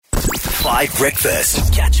5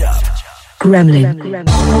 Breakfast. Catch up. Gremlin.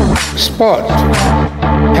 Sport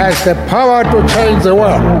has the power to change the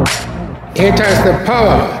world. It has the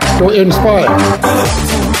power to inspire,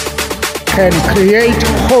 can create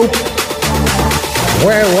hope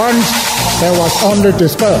where once there was only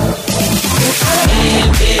despair.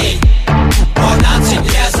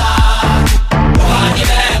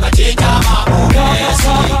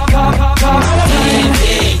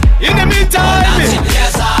 In the meantime,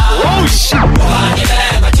 oh shit!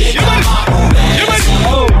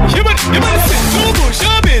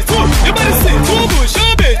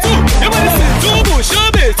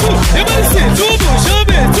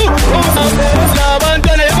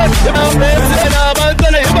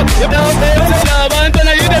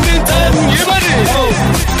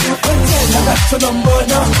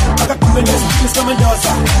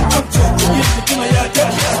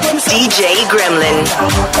 DJ Gremlin.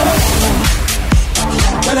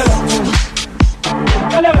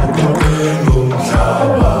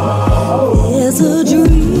 It's a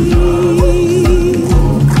dream.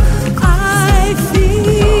 I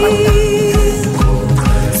feel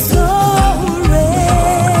so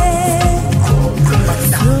red,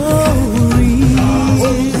 so real.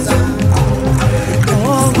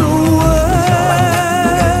 All the world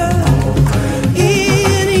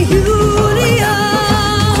in union,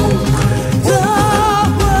 the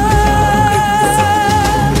world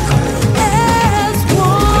as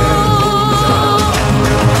one.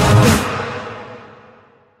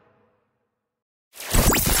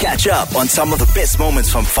 Catch up on some of the best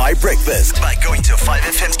moments from 5 Breakfast by going to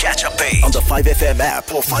 5FM's catch up page on the 5FM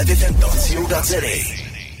app or 5FM.co.za.